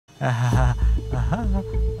Hello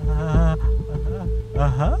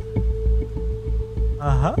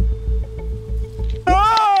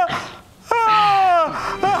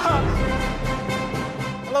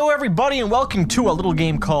everybody and welcome to a little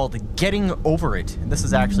game called Getting Over It. And this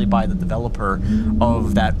is actually by the developer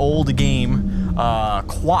of that old game,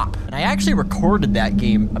 QWOP. And I actually recorded that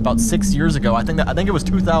game about 6 years ago. I think it was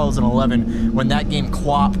 2011 when that game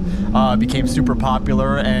QWOP became super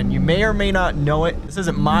popular. And you may or may not know it. This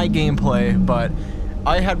isn't my gameplay, but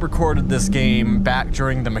I had recorded this game back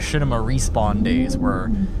during the Machinima Respawn days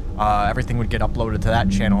where everything would get uploaded to that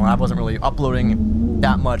channel. And I wasn't really uploading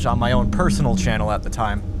that much on my own personal channel at the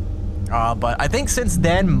time. But I think since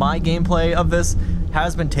then, my gameplay of this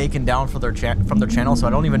has been taken down from their channel, so I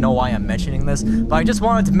don't even know why I'm mentioning this. But I just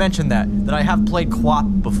wanted to mention that I have played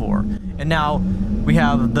QWOP before. And now we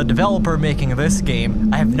have the developer making this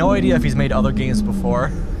game. I have no idea if he's made other games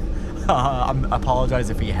before. I apologize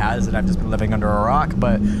if he has, and I've just been living under a rock.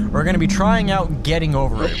 But we're going to be trying out Getting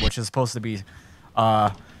Over It, which is supposed to be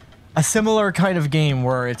a similar kind of game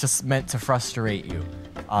where it's just meant to frustrate you.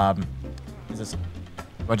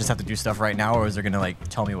 Do I just have to do stuff right now, or is it gonna like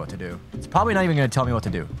tell me what to do? It's probably not even gonna tell me what to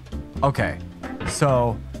do. Okay,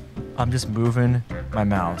 so I'm just moving my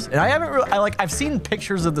mouse, and I haven't really, I've seen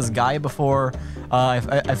pictures of this guy before.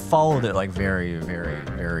 I've followed it like very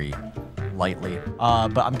lightly.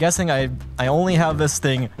 But I'm guessing I only have this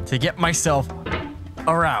thing to get myself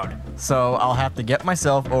around. So I'll have to get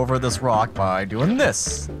myself over this rock by doing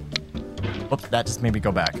this. Oops, that just made me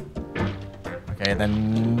go back. Okay,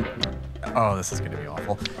 then... Oh, this is gonna be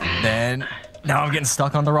awful. Then, now I'm getting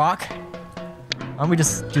stuck on the rock. Why don't we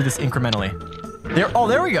just do this incrementally? Oh,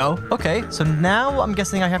 there we go. Okay, so now I'm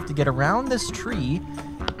guessing I have to get around this tree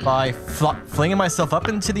by flinging myself up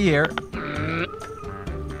into the air. Oh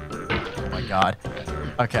my god.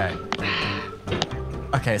 Okay.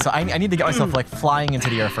 Okay, so I need to get myself like flying into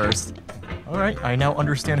the air first. All right, I now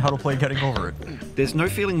understand how to play Getting Over It. There's no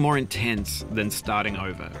feeling more intense than starting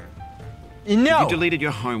over. No. If you deleted your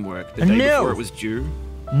homework the day before it was due,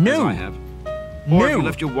 as I have, or if you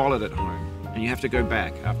left your wallet at home and you have to go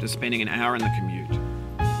back after spending an hour in the commute.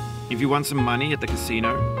 If you won some money at the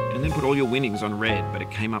casino and then put all your winnings on red but it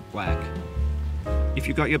came up black. If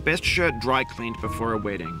you got your best shirt dry cleaned before a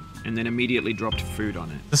wedding and then immediately dropped food on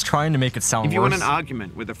it. Just trying to make it sound worse. If you won an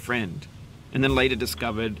argument with a friend and then later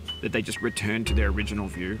discovered that they just returned to their original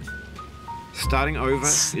view. Starting over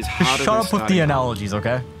is harder Shut up with the analogies,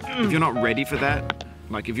 okay? If you're not ready for that,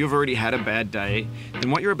 like if you've already had a bad day,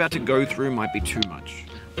 then what you're about to go through might be too much.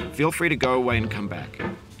 Feel free to go away and come back.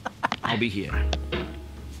 I'll be here.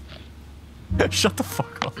 Shut the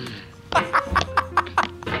fuck up.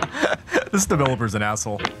 This developer's an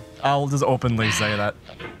asshole. I'll just openly say that.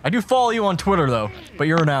 I do follow you on Twitter though, but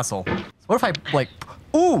you're an asshole. So what if I like...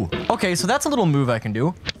 Ooh! Okay, so that's a little move I can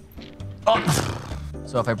do. Oh.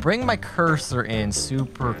 So if I bring my cursor in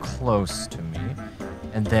super close to me,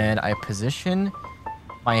 and then I position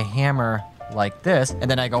my hammer like this,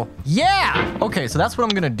 and then I go, yeah! Okay, so that's what I'm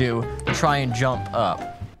gonna do to try and jump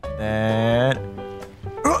up. Then...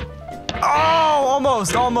 Oh,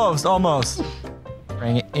 almost.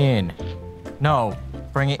 Bring it in. No.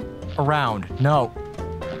 Bring it around. No.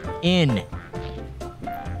 In.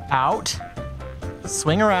 Out.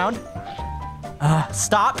 Swing around.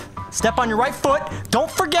 Stop. Step on your right foot. Don't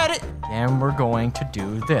forget it. And we're going to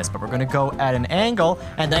do this, but we're going to go at an angle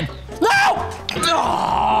and then... No!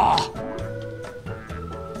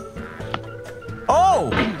 Oh!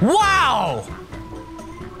 Wow!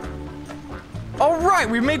 All right,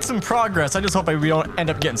 we made some progress. I just hope we don't end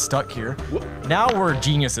up getting stuck here. Now we're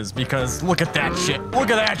geniuses because look at that shit. Look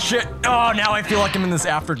at that shit. Oh, now I feel like I'm in this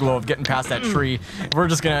afterglow of getting past that tree. We're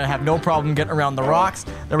just gonna have no problem getting around the rocks.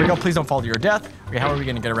 There we go. Please don't fall to your death. Okay, how are we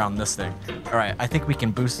gonna get around this thing? All right, I think we can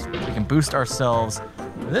boost ourselves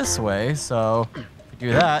this way. So if we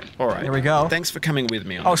do that, all right. There we go. Thanks for coming with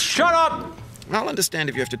me on Oh, shut up! I'll understand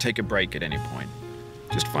if you have to take a break at any point.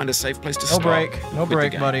 Just find a safe place to stop. No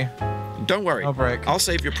break, buddy. Don't worry. No break. I'll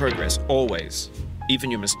save your progress, always.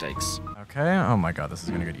 Even your mistakes. Okay. Oh my god, this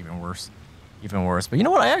is gonna get even worse. Even worse. But you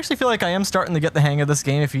know what? I actually feel like I am starting to get the hang of this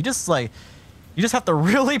game. If you just like... You just have to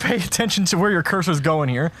really pay attention to where your cursor's going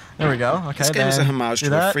here. There we go. Okay, this game is a homage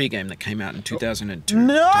to a free game that came out in 2002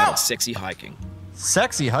 titled Sexy Hiking.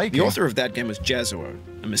 Sexy Hiking? The author of that game was Jazuo,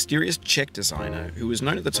 a mysterious Czech designer who was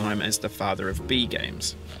known at the time as the father of B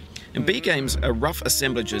games. And B games are rough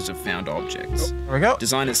assemblages of found objects. There we go.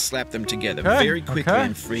 Designers slap them together very quickly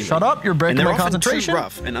and freely. Shut up, you're breaking my concentration. And they're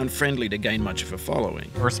often too rough and unfriendly to gain much of a following.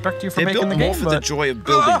 I respect you for making the game, They're built more for the joy of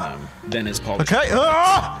building them than as polished. Okay.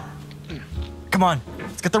 Come on.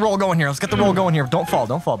 Let's get the roll going here. Let's get the roll going here. Don't fall,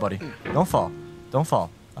 buddy. Don't fall. Don't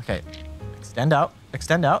fall. Okay. Extend out,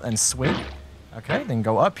 and swing. Okay, then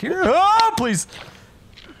go up here. Oh, please.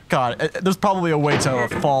 God, there's probably a way to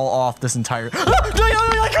fall off this entire...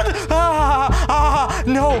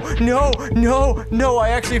 No, I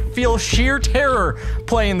actually feel sheer terror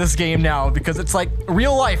playing this game now because it's like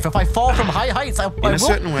real life. If I fall from high heights, I will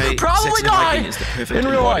probably die is the perfect in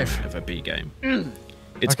real life. Of a B game.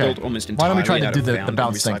 It's built almost entirely Why don't we try to out do of the found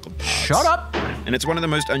bounce and thing? recycled parts. Shut up! And it's one of the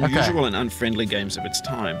most unusual and unfriendly games of its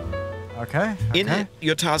time. Okay. In it,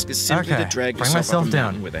 your task is simply to drag yourself up a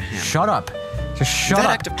mountain with a hammer. Shut up. Just shut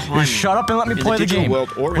up. Act of climbing, just shut up and let me play the game.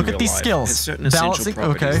 Look at these skills. Balancing.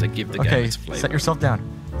 That give the game its flavor. Set yourself down.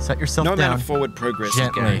 Set yourself down. No amount of forward progress is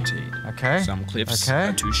guaranteed. Okay. Some cliffs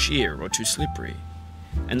are too sheer or too slippery.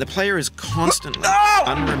 And the player is constantly,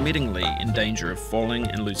 unremittingly in danger of falling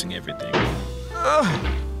and losing everything.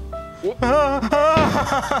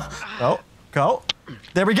 Go.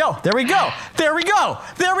 There we go.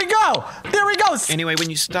 Anyway, when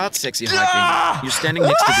you start sexy hiking, you're standing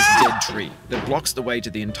next to this dead tree that blocks the way to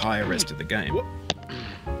the entire rest of the game.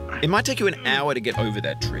 It might take you an hour to get over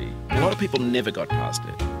that tree. A lot of people never got past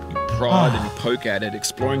it. You prod and you poke at it,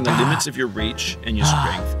 exploring the limits of your reach and your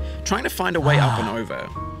strength, trying to find a way up and over.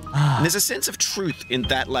 And there's a sense of truth in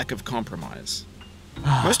that lack of compromise.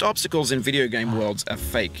 Most obstacles in video game worlds are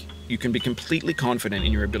fake. You can be completely confident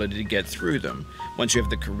in your ability to get through them once you have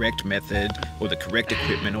the correct method or the correct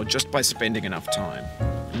equipment or just by spending enough time.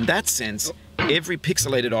 In that sense, every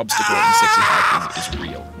pixelated obstacle in sexy hiking is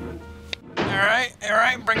real. All right,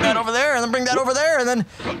 bring that over there, and then bring that over there, and then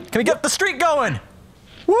can we get the streak going?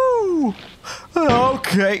 Woo!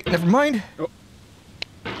 Okay, never mind.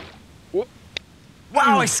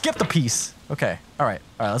 Wow, I skipped a piece. Okay, all right,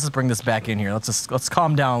 let's just bring this back in here. Let's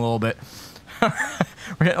calm down a little bit.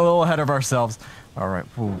 We're getting a little ahead of ourselves. All right,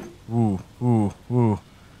 ooh. I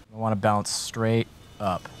want to bounce straight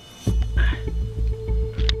up.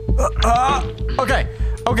 Okay,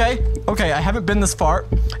 I haven't been this far.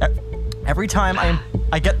 Every time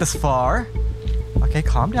I get this far. Okay,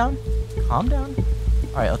 calm down. All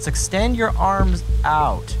right, let's extend your arms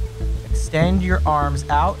out.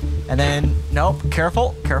 And then, nope,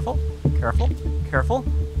 careful.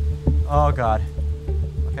 Oh, God.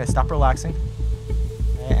 Okay, stop relaxing.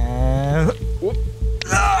 And...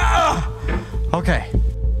 Okay.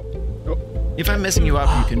 If I'm messing you up,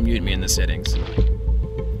 you can mute me in the settings.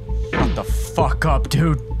 Shut the fuck up,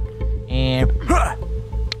 dude. And...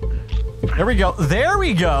 There we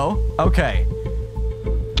go. Okay.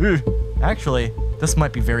 Actually, this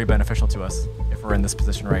might be very beneficial to us if we're in this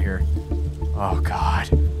position right here. Oh, God.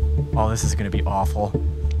 Oh, this is gonna be awful.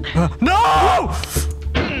 No!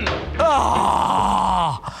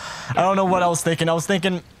 Oh! I don't know what I was thinking.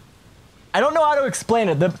 I don't know how to explain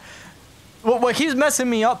it. What keeps messing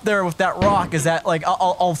me up there with that rock is that, like,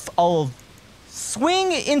 I'll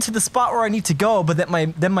swing into the spot where I need to go, but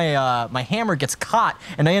then my hammer gets caught,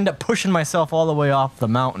 and I end up pushing myself all the way off the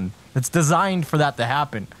mountain. It's designed for that to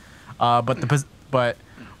happen, but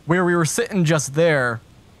where we were sitting just there,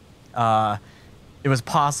 it was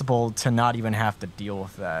possible to not even have to deal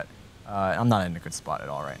with that. I'm not in a good spot at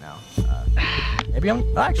all right now. Maybe I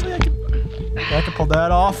can pull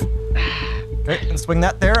that off. Okay, and swing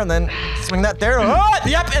that there, and then swing that there. Oh,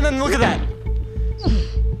 yep, and then look at that.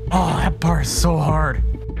 Oh, that bar is so hard.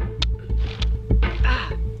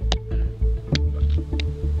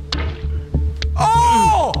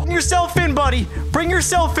 Oh! Bring yourself in, buddy. Bring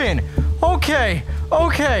yourself in. Okay.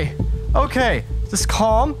 Just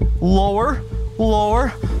calm. Lower.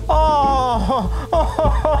 Oh,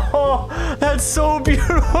 that's so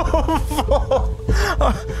beautiful.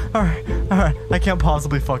 All right. I can't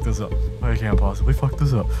possibly fuck this up.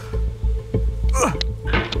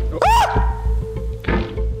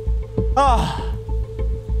 Oh.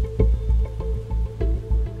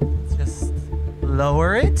 Just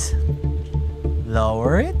lower it.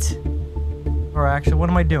 Or actually, what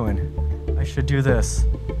am I doing? I should do this.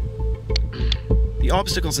 The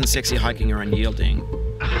obstacles in sexy hiking are unyielding,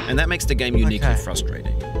 and that makes the game uniquely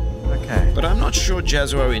frustrating. Okay. But I'm not sure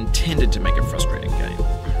Jazuo intended to make a frustrating game.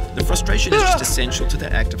 The frustration is just essential to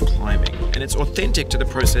the act of climbing, and it's authentic to the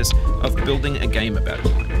process of building a game about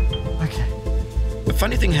climbing. Okay. A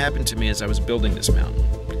funny thing happened to me as I was building this mountain.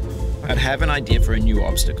 I'd have an idea for a new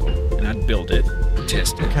obstacle, and I'd build it,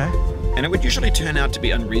 test it, and it would usually turn out to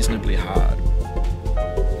be unreasonably hard.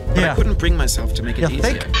 But I couldn't bring myself to make it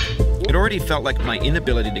easier. It already felt like my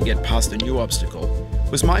inability to get past a new obstacle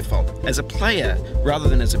was my fault as a player rather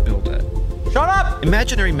than as a builder. Shut up!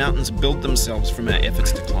 Imaginary mountains build themselves from our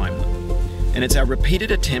efforts to climb them. And it's our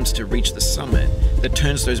repeated attempts to reach the summit that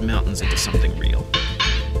turns those mountains into something real.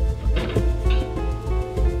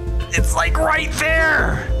 It's like right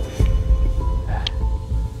there!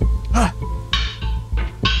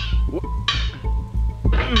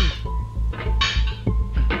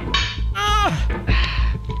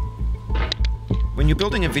 When you're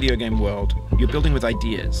building a video game world, you're building with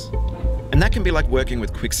ideas. And that can be like working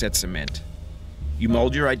with quickset cement. You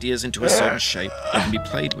mold your ideas into a certain shape that can be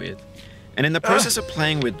played with. And in the process of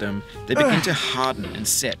playing with them, they begin to harden and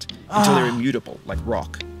set until they're immutable, like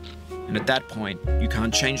rock. And at that point, you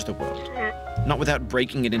can't change the world. Not without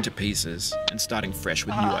breaking it into pieces and starting fresh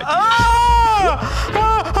with new ideas.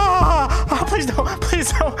 Please don't,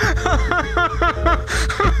 please don't.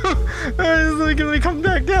 It's gonna come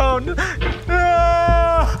back down.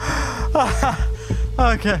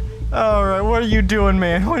 Okay, all right, what are you doing,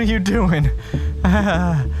 man? What are you doing?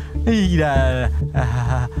 Uh-huh.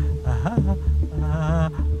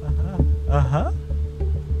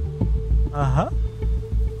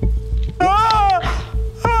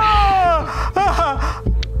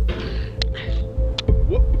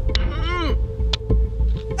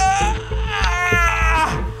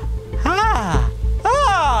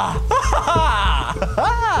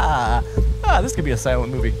 This could be a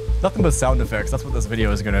silent movie. Nothing but sound effects. That's what this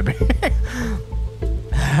video is gonna be.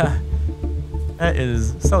 That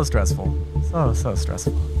is so stressful. So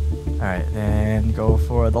stressful. All right, then go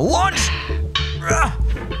for the launch.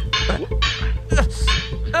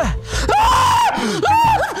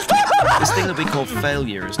 This thing that we call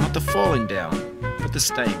failure is not the falling down, but the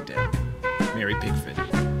staying down. Mary Pickford.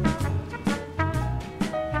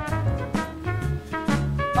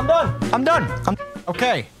 I'm done.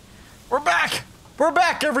 Okay. We're back! We're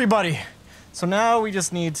back, everybody! So now we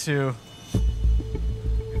just need to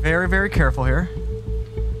be very, very careful here.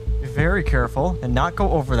 Be very careful and not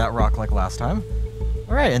go over that rock like last time.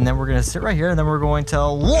 Alright, and then we're gonna sit right here and then we're going to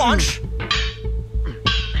launch!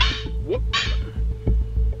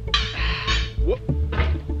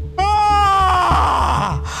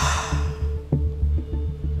 Ah!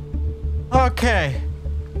 Okay.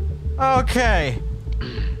 Okay.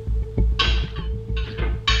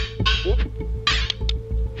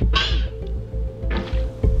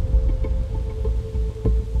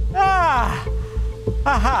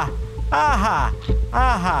 Aha! Aha!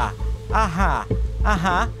 Aha! Aha!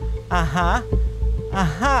 Aha! Aha!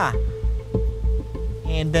 Aha!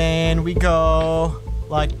 And then we go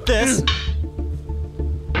like this.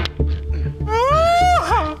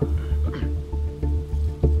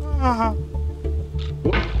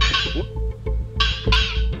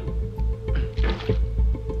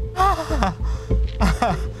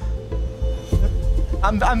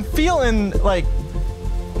 I'm feeling like,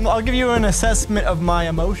 I'll give you an assessment of my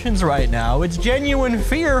emotions right now. It's genuine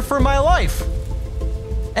fear for my life.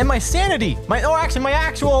 And my sanity. My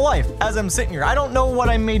actual life as I'm sitting here. I don't know what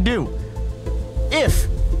I may do if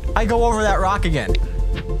I go over that rock again.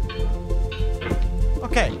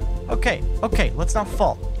 Okay. Let's not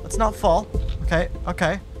fall.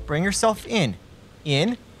 Okay. Bring yourself in.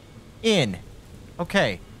 In.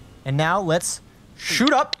 Okay. And now let's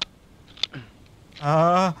shoot up.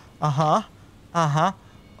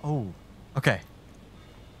 Oh, okay.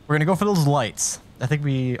 We're gonna go for those lights. I think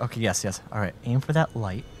okay, yes. All right, aim for that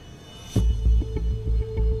light.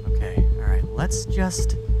 Okay, all right, let's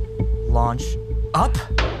just launch up.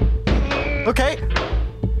 Okay.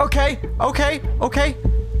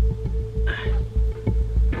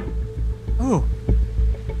 Ooh.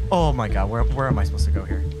 Oh my God, where am I supposed to go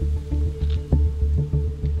here?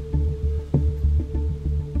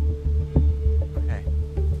 Okay.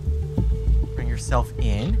 Bring yourself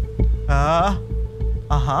in.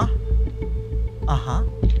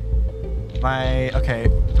 Okay,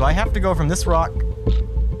 do I have to go from this rock?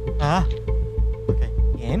 Okay,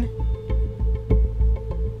 in.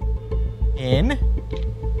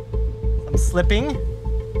 I'm slipping.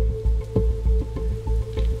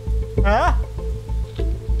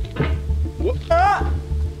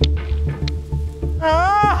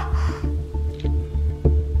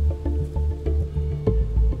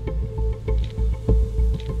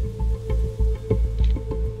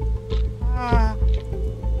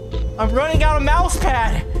 I'm running out of mouse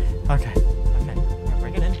pad. Okay.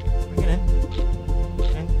 Bring it in.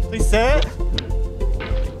 Please sit.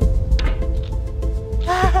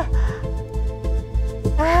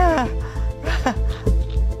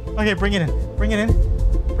 Okay, bring it in.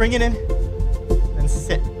 And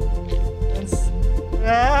sit.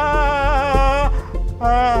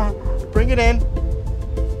 Bring it in.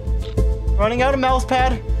 Running out of mouse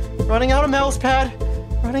pad.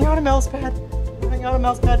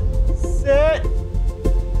 Sit.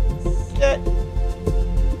 Sit.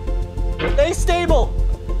 Stay stable.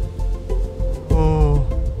 Oh.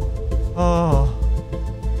 Oh.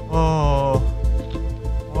 Oh.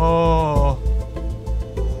 Oh.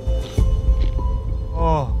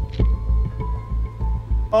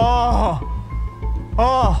 Oh. Oh.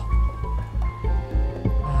 Oh.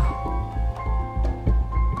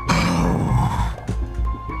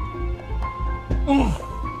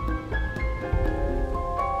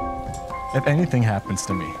 If anything happens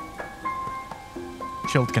to me,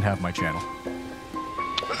 Chilled can have my channel.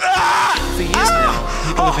 For years now,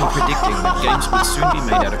 people have been predicting that games would soon be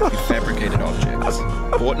made out of prefabricated objects,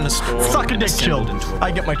 bought in a store and assembled into a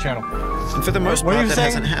I get my channel. And for the most part, that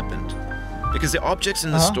hasn't happened. Because the objects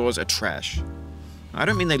in the stores are trash. I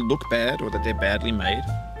don't mean they look bad or that they're badly made,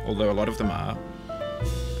 although a lot of them are.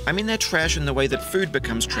 I mean they're trash in the way that food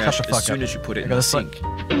becomes trash as soon as you put it in the sink.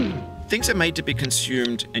 Things are made to be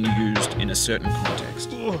consumed and used in a certain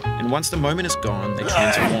context. And once the moment is gone, they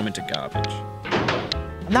transform into garbage.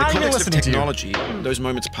 In the context of technology, those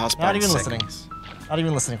moments pass by in seconds. Not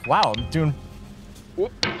even listening. Wow, I'm doing...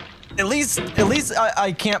 At least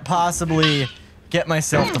I can't possibly get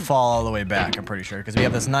myself to fall all the way back, I'm pretty sure. Because we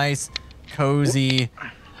have this nice, cozy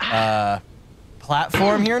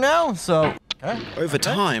platform here now, so... Over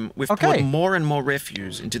time, we've poured more and more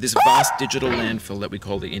refuse into this vast digital landfill that we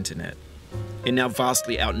call the internet. It now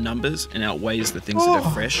vastly outnumbers and outweighs the things that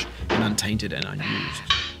are fresh and untainted and unused.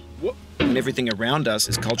 When everything around us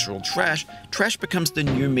is cultural trash, trash becomes the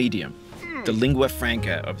new medium, the lingua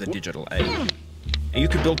franca of the digital age. And you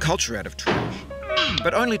could build culture out of trash.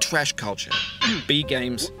 But only trash culture. B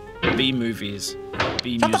games, B movies,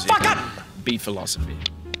 B music, B philosophy.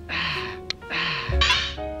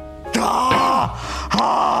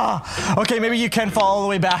 Okay, maybe you can fall all the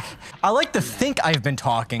way back. I like to think I've been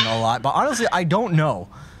talking a lot, but honestly, I don't know.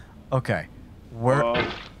 Okay, where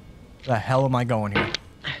the hell am I going here?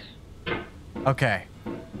 Okay,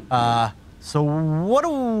 so what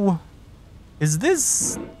is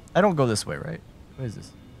this? I don't go this way, right? What is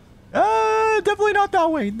this? Definitely not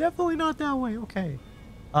that way. Definitely not that way. Okay.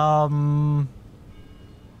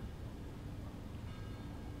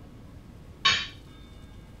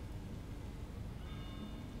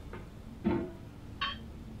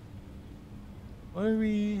 What are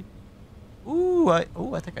we?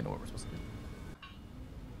 I think I know what we're supposed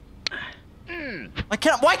to do.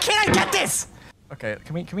 Why can't I get this? Okay,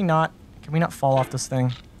 can we not fall off this thing?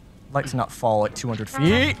 I'd like to not fall like 200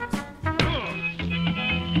 feet.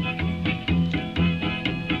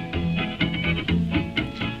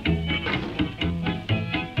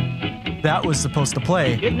 That was supposed to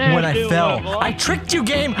play when I fell. I tricked you,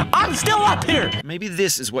 game! I'm still up here! Maybe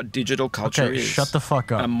this is what digital culture is. Shut the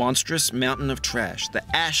fuck up. A monstrous mountain of trash, the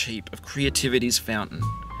ash heap of creativity's fountain.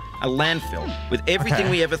 A landfill with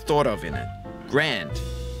everything we ever thought of in it. Grand,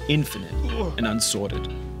 infinite, and unsorted.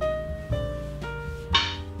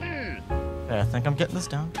 Okay, I think I'm getting this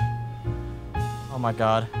down. Oh my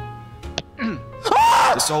god.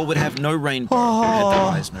 The soul would have no rainbow, had the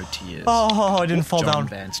eyes no tears. Oh, I didn't fall down.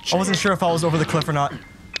 I wasn't sure if I was over the cliff or not.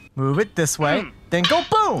 Move it this way, then go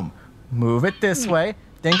boom. Move it this way,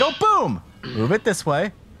 then go boom. Move it this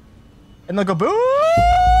way, and then go boom.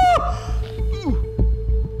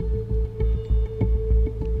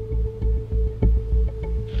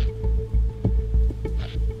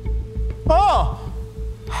 Oh!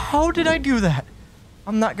 How did I do that?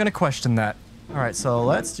 I'm not gonna question that. Alright, so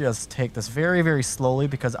let's just take this very, very slowly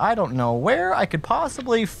because I don't know where I could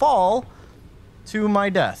possibly fall to my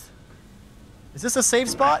death. Is this a safe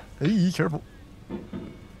spot? Hey, careful.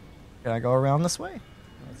 Can I go around this way?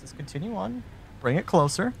 Let's just continue on. Bring it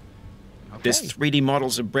closer. Okay. There's 3D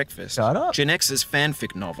models of breakfast. Shut up. Gen X's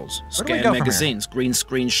fanfic novels, Scan magazines, green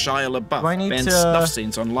screen Shia LaBeouf, banned snuff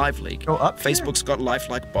scenes on LiveLeak. Facebook's got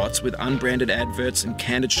lifelike bots with unbranded adverts and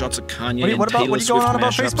candid shots of Kanye and Taylor Swift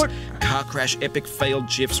mashups, car crash epic failed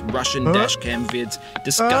GIFs, Russian dashcam vids,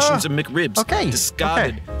 discussions of McRibs,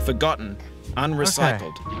 discarded, forgotten,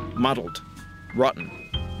 unrecycled, muddled, rotten,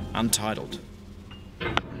 untitled.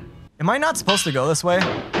 Am I not supposed to go this way?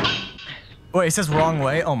 Wait, it says wrong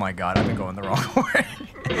way? Oh my god, I've been going the wrong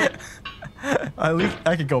way. At least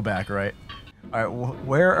I could go back, right? Alright,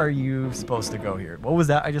 where are you supposed to go here? What was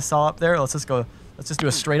that I just saw up there? Let's just go, let's just do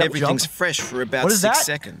a straight up jump. Everything's fresh for about 6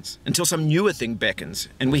 seconds, until some newer thing beckons,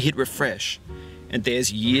 and we hit refresh. And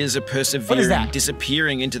there's years of persevering,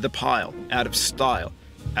 disappearing into the pile, out of style,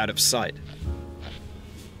 out of sight.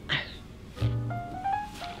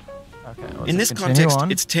 Okay, in this context,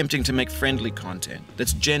 it's tempting to make friendly content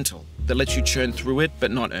that's gentle, that lets you churn through it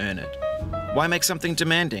but not earn it. Why make something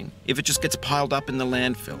demanding if it just gets piled up in the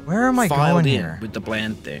landfill? Where am I filed going in here? with the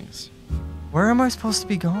bland things. Where am I supposed to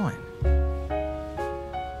be going?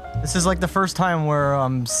 This is like the first time where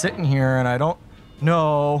I'm sitting here and I don't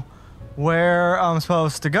know where I'm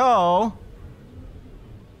supposed to go.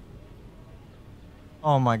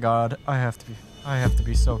 Oh my god, I have to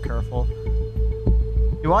be so careful.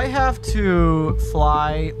 Do I have to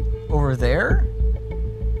fly over there?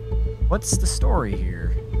 What's the story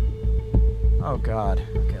here? Oh god.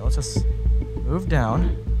 Okay, let's just move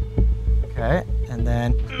down. Okay, and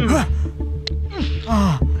then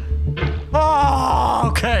oh,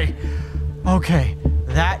 okay. Okay.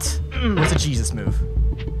 That was a Jesus move.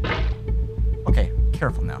 Okay,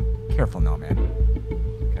 careful now. Careful now, man.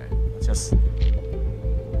 Okay, let's just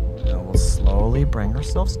we'll slowly bring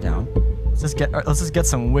ourselves down. Let's just get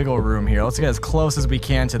some wiggle room here. Let's get as close as we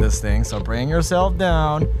can to this thing. So bring yourself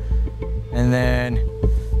down. And then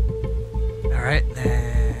all right,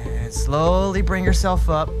 then slowly bring yourself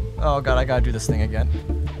up. Oh god, I gotta do this thing again.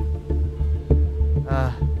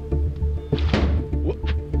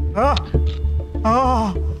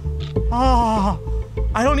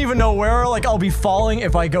 I don't even know where like I'll be falling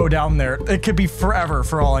if I go down there. It could be forever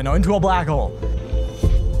for all I know, into a black hole.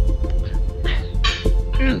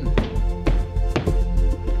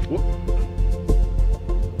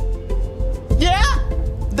 Yeah,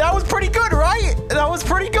 that was pretty good, right? That was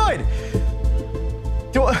pretty good.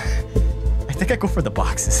 I think I go for the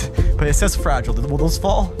boxes, but it says fragile. Will those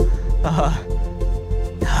fall?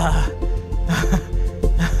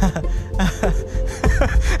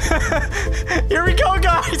 Here we go,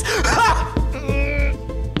 guys!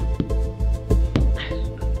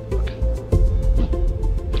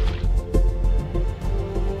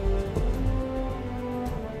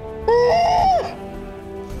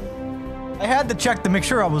 I had to check to make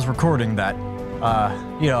sure I was recording that.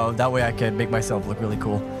 You know, that way I could make myself look really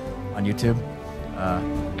cool on YouTube.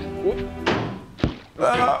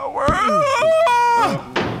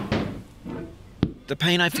 The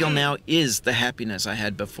pain I feel now is the happiness I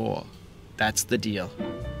had before. That's the deal.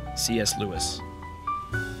 C.S. Lewis.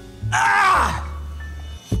 Ah!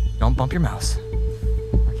 Don't bump your mouse.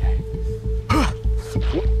 Okay.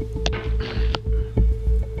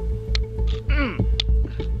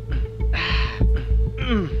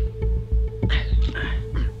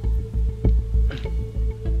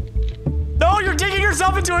 No, you're digging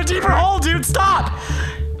yourself into a deeper hole, dude. Stop!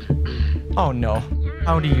 Oh no.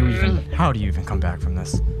 How do you even come back from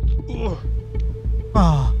this?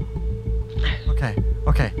 Oh. Okay,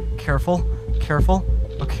 okay. Careful, careful,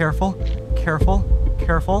 oh, careful, careful,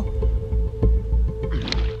 careful.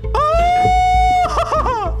 Oh!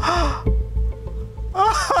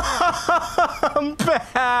 I'm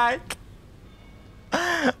back.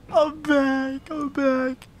 I'm back. I'm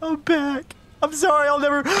back. I'm back. I'm sorry, I'll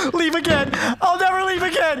never leave again. I'll never leave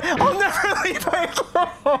again. I'll never leave again.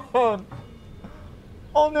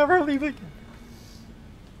 I'll never leave again.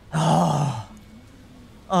 Oh.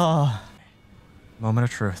 Oh. Moment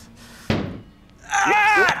of truth. I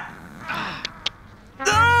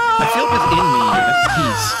feel within me a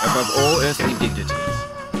peace above all earthly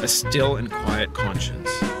dignities, a still and quiet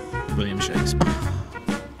conscience. William Shakespeare.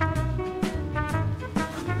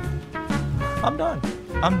 I'm done.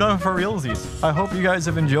 I'm done for realsies. I hope you guys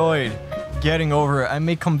have enjoyed getting over it. I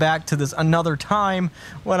may come back to this another time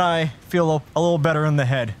when I feel a little better in the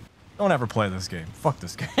head. Don't ever play this game. Fuck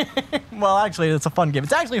this game. Well, actually, it's a fun game.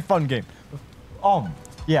 It's actually a fun game.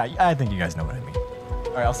 Yeah, I think you guys know what I mean.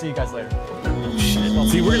 All right, I'll see you guys later. Oh, shit.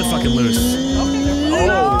 See, we're gonna fucking lose.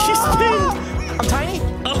 Oh, she's pinned. I'm tiny?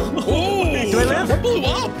 Oh. Do I live? What blew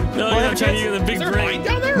up? No, you're not tiny. You're the big brain.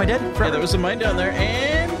 Down there? Am I dead? Yeah, there was a mine down there,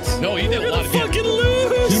 and... No, you did a lot of fucking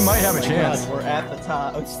lose. He might have a chance. God, we're at the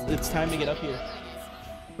top. It's time to get up here.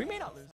 We may not lose.